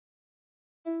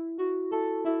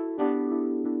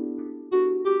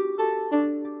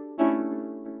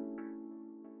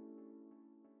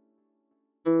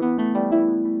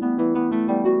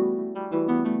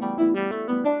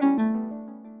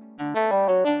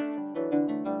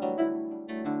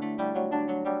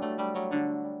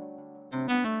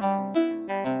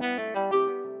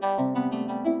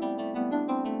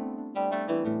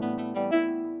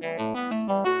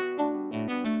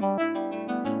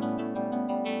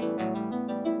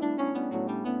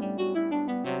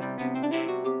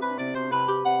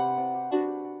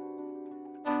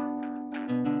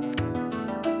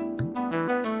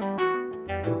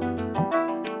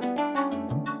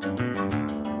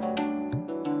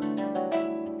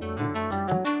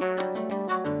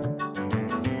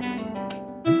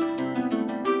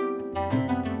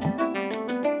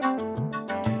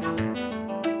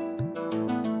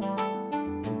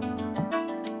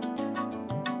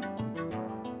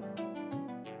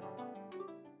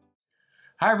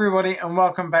Hi everybody and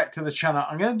welcome back to the channel.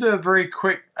 I'm going to do a very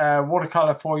quick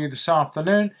watercolour for you this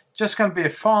afternoon. Just going to be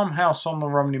a farmhouse on the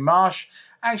Romney Marsh.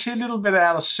 Actually a little bit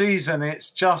out of season.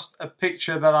 It's just a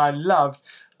picture that I loved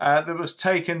that was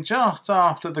taken just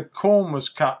after the corn was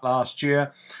cut last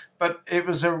year. But it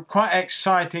was a quite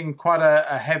exciting, quite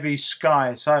a heavy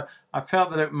sky. So I felt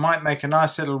that it might make a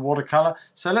nice little watercolour.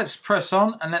 So let's press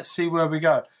on and let's see where we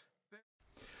go.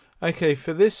 Okay,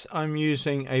 for this I'm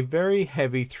using a very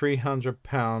heavy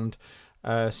 300-pound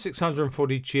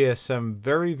 640 GSM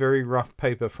very rough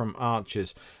paper from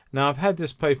Arches. Now I've had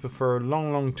this paper for a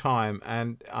long time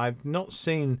and I've not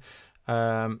seen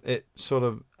it sort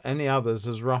of any others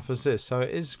as rough as this, so it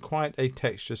is quite a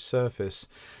textured surface.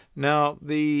 Now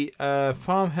the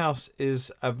farmhouse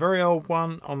is a very old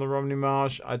one on the Romney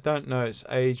Marsh. I don't know its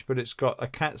age, but it's got a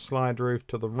cat slide roof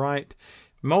to the right,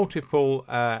 multiple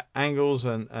angles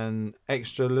and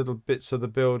extra little bits of the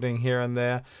building here and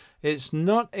there. It's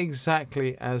not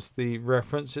exactly as the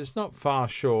reference, it's not far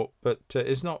short, but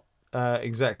it's not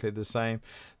exactly the same.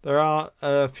 There are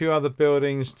a few other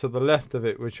buildings to the left of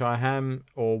it which I am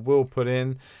or will put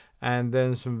in, and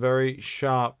then some very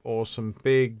sharp or some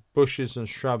big bushes and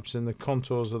shrubs in the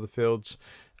contours of the fields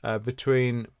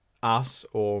between us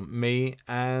or me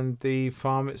and the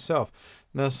farm itself.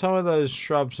 Now some of those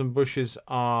shrubs and bushes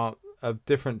are of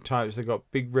different types. They've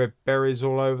got big red berries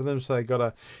all over them, so they got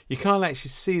a, you can't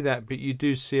actually see that, but you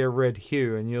do see a red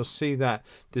hue, and you'll see that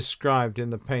described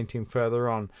in the painting further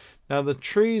on. Now the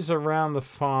trees around the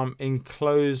farm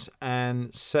enclose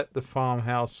and set the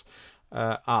farmhouse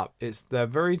up. They're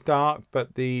very dark,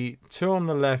 but the two on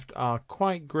the left are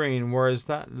quite green, whereas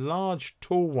that large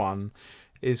tall one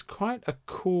is quite a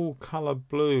cool color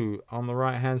blue on the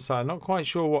right hand side. Not quite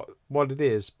sure what it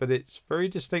is, but it's very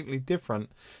distinctly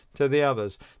different to the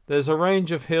others. There's a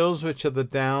range of hills which are the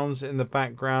downs in the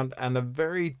background, and a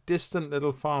very distant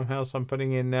little farmhouse I'm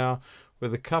putting in now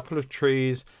with a couple of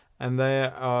trees, and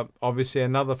there are obviously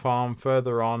another farm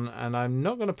further on, and I'm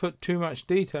not going to put too much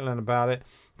detail in about it,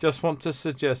 just want to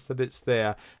suggest that it's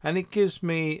there, and it gives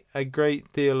me a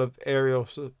great deal of aerial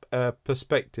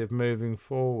perspective moving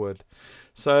forward.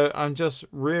 So I'm just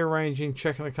rearranging,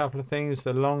 checking a couple of things.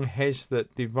 The long hedge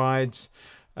that divides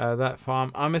that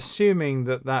farm, I'm assuming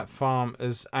that that farm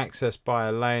is accessed by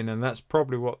a lane, and that's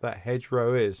probably what that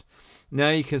hedgerow is. Now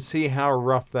you can see how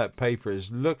rough that paper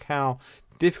is. Look how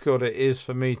difficult it is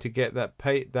for me to get that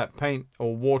paint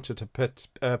or water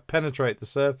to penetrate the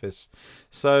surface.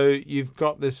 So you've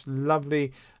got this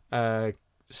lovely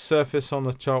surface on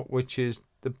the top, which is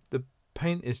the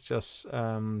paint is just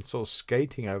sort of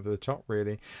skating over the top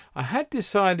really. I had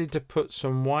decided to put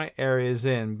some white areas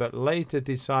in, but later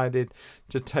decided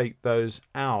to take those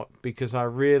out because I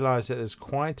realized that there's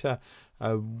quite a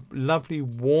lovely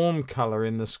warm color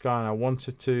in the sky, and I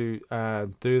wanted to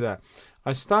do that.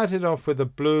 I started off with a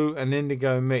blue and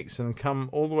indigo mix and come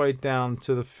all the way down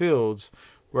to the fields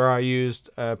where I used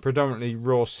predominantly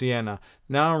raw sienna.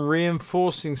 Now I'm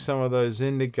reinforcing some of those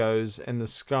indigos in the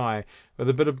sky with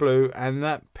a bit of blue and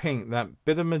that pink, that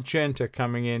bit of magenta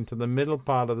coming into the middle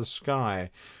part of the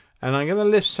sky. And I'm going to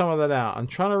lift some of that out. I'm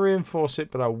trying to reinforce it,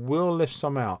 but I will lift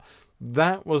some out.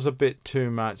 That was a bit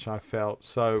too much, I felt.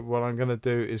 So what I'm going to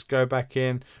do is go back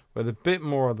in with a bit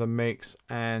more of the mix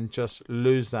and just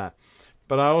lose that.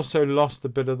 But I also lost a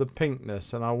bit of the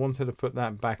pinkness, and I wanted to put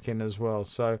that back in as well.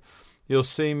 So you'll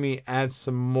see me add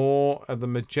some more of the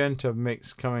magenta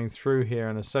mix coming through here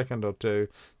in a second or two,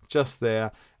 just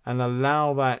there, and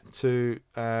allow that to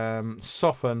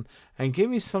soften and give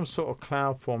me some sort of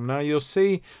cloud form. Now you'll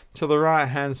see to the right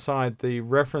hand side the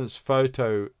reference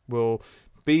photo will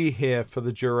be here for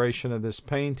the duration of this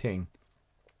painting,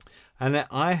 and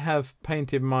I have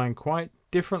painted mine quite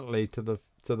differently to the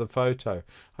photo.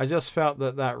 I just felt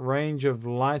that that range of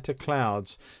lighter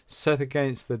clouds set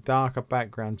against the darker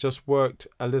background just worked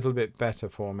a little bit better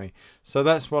for me. So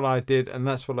that's what I did, and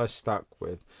that's what I stuck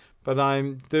with. But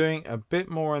I'm doing a bit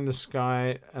more in the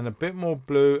sky and a bit more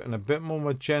blue and a bit more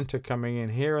magenta coming in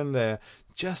here and there,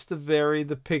 just to vary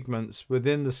the pigments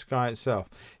within the sky itself.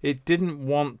 It didn't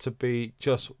want to be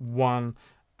just one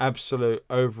absolute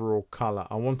overall color.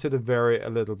 I wanted to vary it a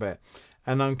little bit.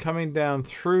 And I'm coming down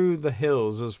through the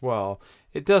hills as well.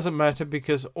 It doesn't matter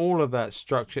because all of that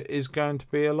structure is going to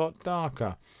be a lot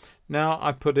darker. Now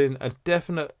I put in a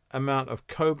definite amount of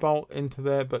cobalt into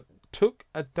there, but took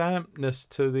a dampness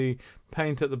to the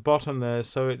paint at the bottom there,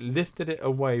 so it lifted it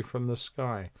away from the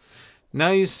sky. Now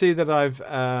you see that I've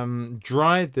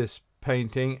dried this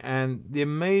painting, and the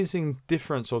amazing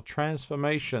difference or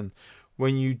transformation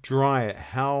when you dry it,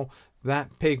 how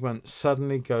that pigment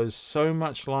suddenly goes so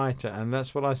much lighter. And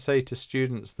that's what I say to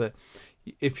students, that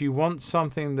if you want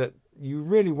something that you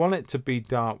really want it to be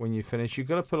dark when you finish, you've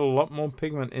got to put a lot more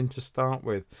pigment in to start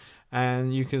with,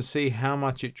 and you can see how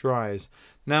much it dries.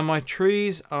 Now my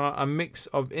trees are a mix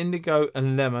of indigo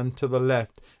and lemon to the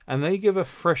left, and they give a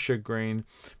fresher green,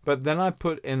 but then I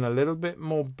put in a little bit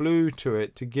more blue to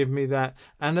it to give me that,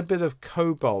 and a bit of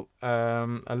cobalt,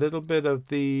 a little bit of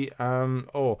the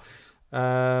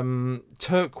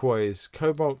turquoise,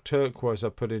 cobalt turquoise I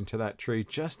put into that tree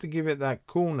just to give it that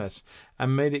coolness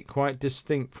and made it quite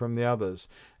distinct from the others.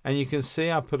 And you can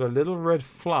see I put a little red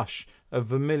flush of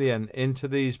vermilion into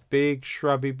these big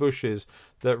shrubby bushes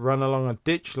that run along a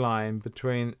ditch line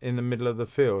in the middle of the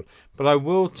field, but I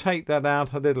will take that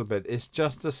out a little bit. It's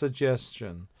just a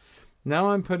suggestion.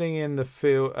 Now I'm putting in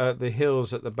the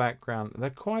hills at the background. They're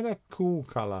quite a cool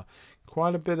color,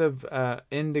 quite a bit of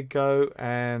indigo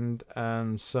and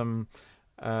some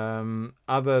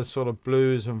other sort of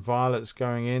blues and violets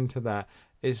going into that.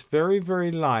 It's very,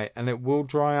 very light, and it will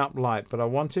dry up light, but I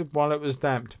wanted, while it was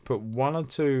damp, to put one or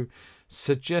two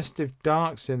suggestive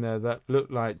darks in there that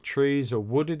look like trees or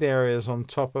wooded areas on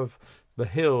top of the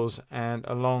hills and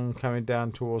along coming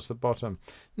down towards the bottom.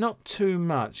 Not too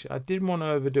much. I didn't want to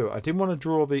overdo it. I didn't want to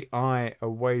draw the eye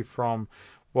away from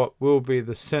what will be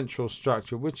the central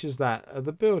structure, which is that of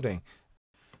the building.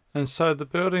 And so the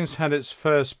building's had its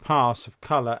first pass of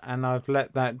colour, and I've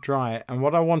let that dry. And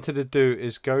what I wanted to do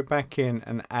is go back in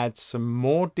and add some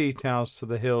more details to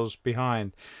the hills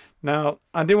behind. Now,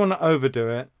 I didn't want to overdo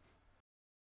it.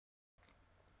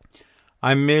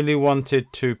 I merely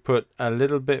wanted to put a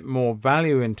little bit more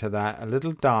value into that, a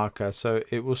little darker, so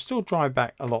it will still dry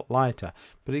back a lot lighter,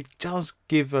 but it does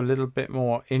give a little bit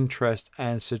more interest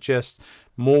and suggest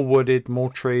more wooded, more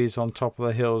trees on top of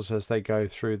the hills as they go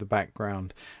through the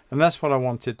background. And that's what I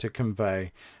wanted to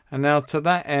convey. And now to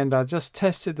that end, I just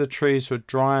tested the trees were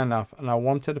dry enough, and I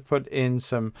wanted to put in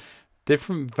some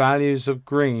different values of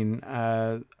green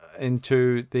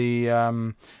into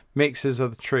the mixes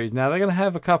of the trees. Now they're going to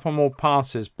have a couple more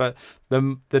passes, but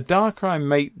the darker I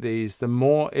make these, the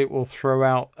more it will throw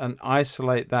out and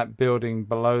isolate that building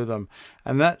below them.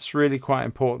 And that's really quite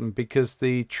important, because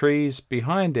the trees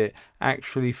behind it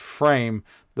actually frame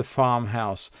the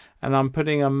farmhouse. And I'm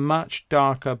putting a much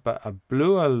darker but a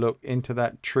bluer look into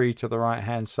that tree to the right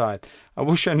hand side. I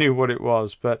wish I knew what it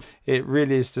was, but it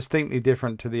really is distinctly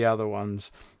different to the other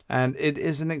ones. And it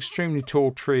is an extremely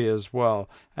tall tree as well.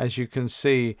 As you can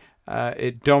see,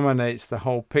 it dominates the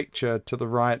whole picture to the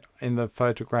right in the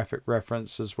photographic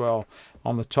reference as well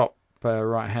on the top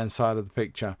right hand side of the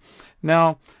picture.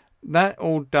 Now, that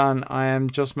all done, I am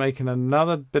just making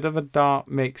another bit of a dark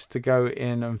mix to go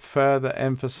in and further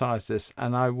emphasize this,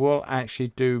 and I will actually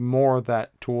do more of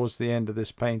that towards the end of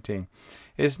this painting.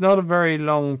 It's not a very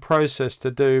long process to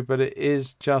do, but it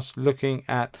is just looking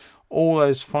at all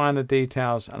those finer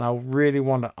details, and I really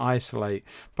want to isolate.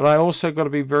 But I also got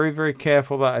to be very, very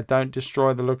careful that I don't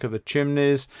destroy the look of the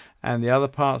chimneys and the other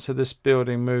parts of this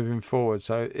building moving forward.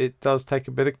 So it does take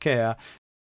a bit of care.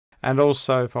 And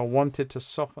also, if I wanted to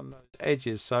soften those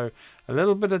edges, so a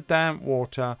little bit of damp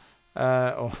water,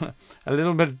 or a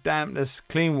little bit of dampness,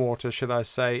 clean water should I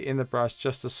say, in the brush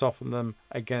just to soften them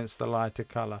against the lighter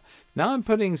colour. Now I'm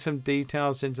putting some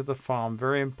details into the farm,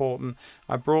 very important.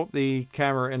 I brought the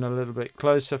camera in a little bit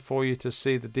closer for you to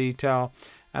see the detail,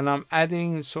 and I'm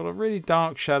adding sort of really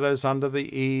dark shadows under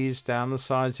the eaves, down the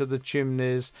sides of the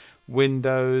chimneys,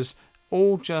 windows,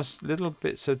 all just little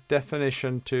bits of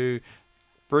definition to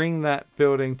bring that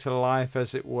building to life,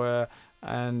 as it were,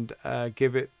 and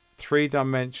give it 3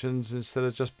 dimensions instead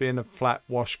of just being a flat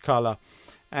wash color.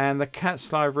 And the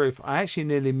cat's eye roof, I actually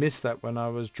nearly missed that when I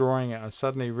was drawing it. I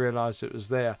suddenly realized it was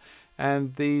there.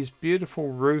 And these beautiful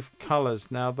roof colors,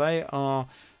 now they are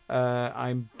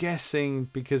I'm guessing,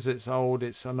 because it's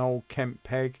an old Kent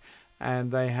peg,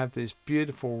 and they have these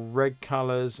beautiful red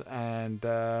colors and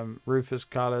rufous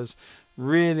colors,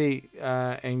 really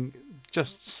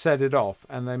just set it off,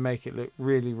 and they make it look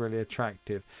really, really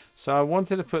attractive. So I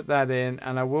wanted to put that in,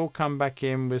 and I will come back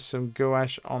in with some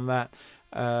gouache on that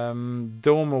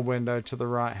dormer window to the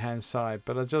right hand side,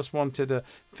 but I just wanted to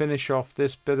finish off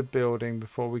this bit of building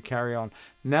before we carry on.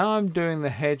 Now I'm doing the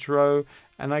hedgerow,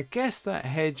 and I guess that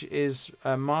hedge is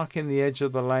marking the edge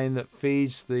of the lane that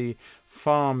feeds the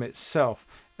farm itself.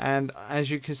 And as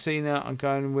you can see now, I'm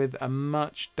going with a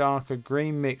much darker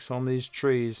green mix on these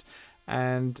trees,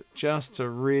 and just a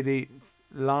really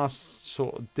last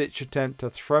sort of ditch attempt to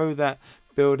throw that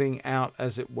building out,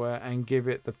 as it were, and give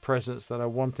it the presence that I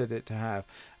wanted it to have.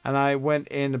 And I went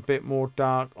in a bit more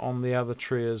dark on the other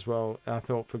tree as well, I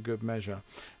thought, for good measure.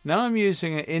 Now I'm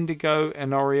using an indigo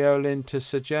and aureolin to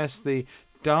suggest the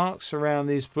darks around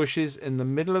these bushes in the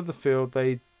middle of the field.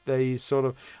 They sort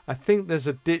of, I think there's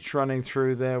a ditch running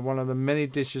through there, one of the many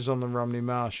ditches on the Romney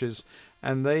Marshes,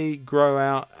 and they grow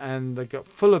out and they got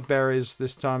full of berries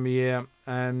this time of year.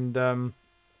 And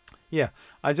yeah,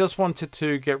 I just wanted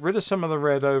to get rid of some of the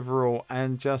red overall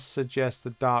and just suggest the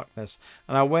darkness.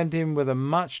 And I went in with a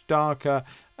much darker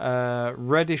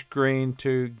reddish green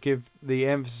to give the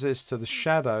emphasis to the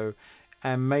shadow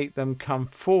and make them come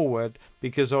forward,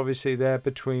 because obviously they're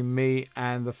between me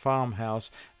and the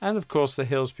farmhouse and of course the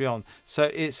hills beyond.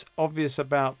 So it's obvious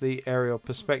about the aerial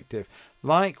perspective.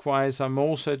 Likewise, I'm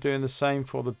also doing the same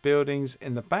for the buildings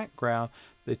in the background,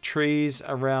 the trees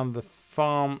around the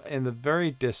farm in the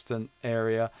very distant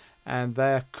area, and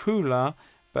they're cooler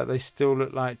but they still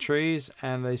look like trees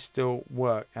and they still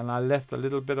work. And I left a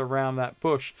little bit around that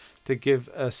bush to give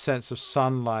a sense of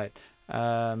sunlight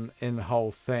in the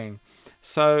whole thing.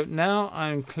 So now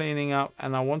I'm cleaning up,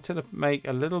 and I wanted to make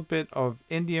a little bit of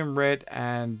Indian red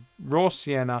and raw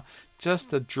sienna,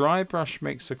 just a dry brush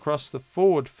mix across the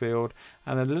forward field,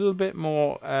 and a little bit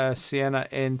more sienna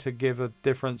in to give a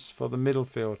difference for the middle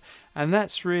field. And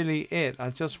that's really it.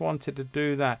 I just wanted to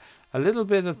do that. A little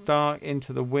bit of dark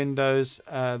into the windows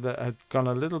that had gone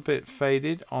a little bit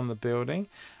faded on the building.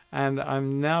 And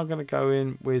I'm now going to go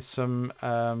in with some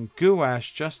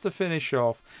gouache just to finish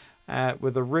off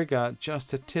with a rigger, just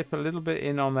to tip a little bit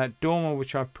in on that dormer,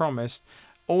 which I promised.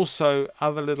 Also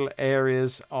other little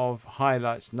areas of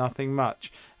highlights, nothing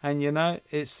much. And you know,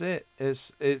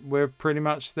 we're pretty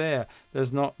much there.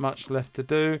 There's not much left to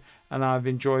do, and I've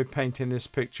enjoyed painting this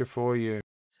picture for you.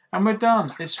 And we're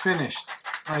done. It's finished.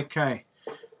 Okay.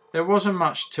 There wasn't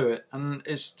much to it, and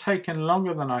it's taken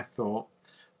longer than I thought.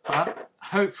 But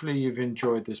hopefully you've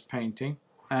enjoyed this painting,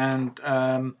 and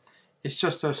it's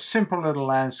just a simple little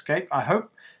landscape, I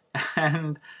hope.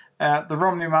 And the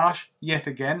Romney Marsh, yet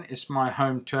again, is my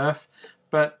home turf,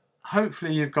 but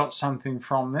hopefully you've got something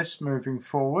from this moving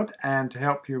forward and to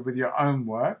help you with your own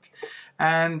work.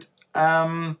 And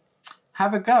have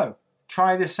a go.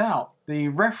 Try this out. The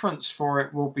reference for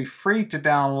it will be free to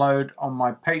download on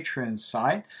my Patreon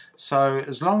site. So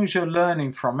as long as you're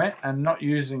learning from it and not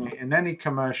using it in any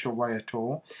commercial way at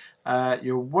all,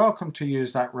 you're welcome to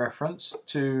use that reference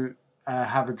to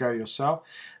have a go yourself.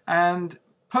 And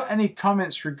put any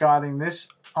comments regarding this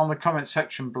on the comment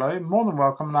section below. More than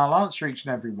welcome, and I'll answer each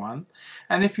and every one.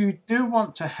 And if you do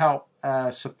want to help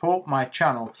support my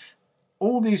channel,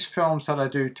 all these films that I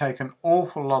do take an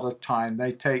awful lot of time.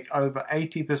 They take over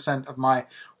 80% of my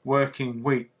working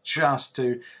week just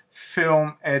to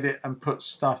film, edit and put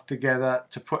stuff together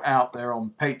to put out there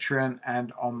on Patreon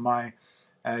and on my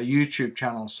YouTube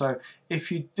channel. So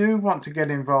if you do want to get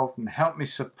involved and help me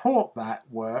support that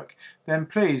work, then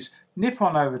please nip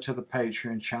on over to the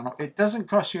Patreon channel. It doesn't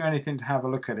cost you anything to have a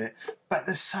look at it, but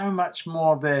there's so much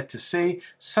more there to see,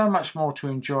 so much more to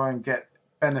enjoy and get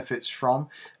benefits from,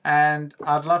 and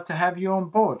I'd love to have you on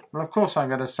board. Well, of course I'm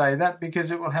going to say that because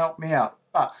it will help me out,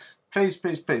 but please,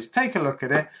 please, please take a look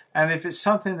at it, and if it's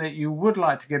something that you would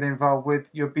like to get involved with,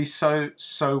 you'll be so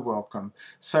welcome.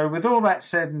 So with all that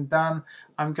said and done,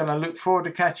 I'm going to look forward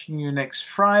to catching you next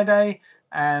Friday,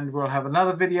 and we'll have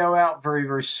another video out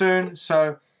very soon.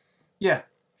 So yeah,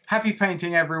 happy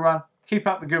painting everyone, keep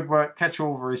up the good work, catch you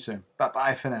all very soon.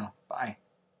 Bye for now, bye.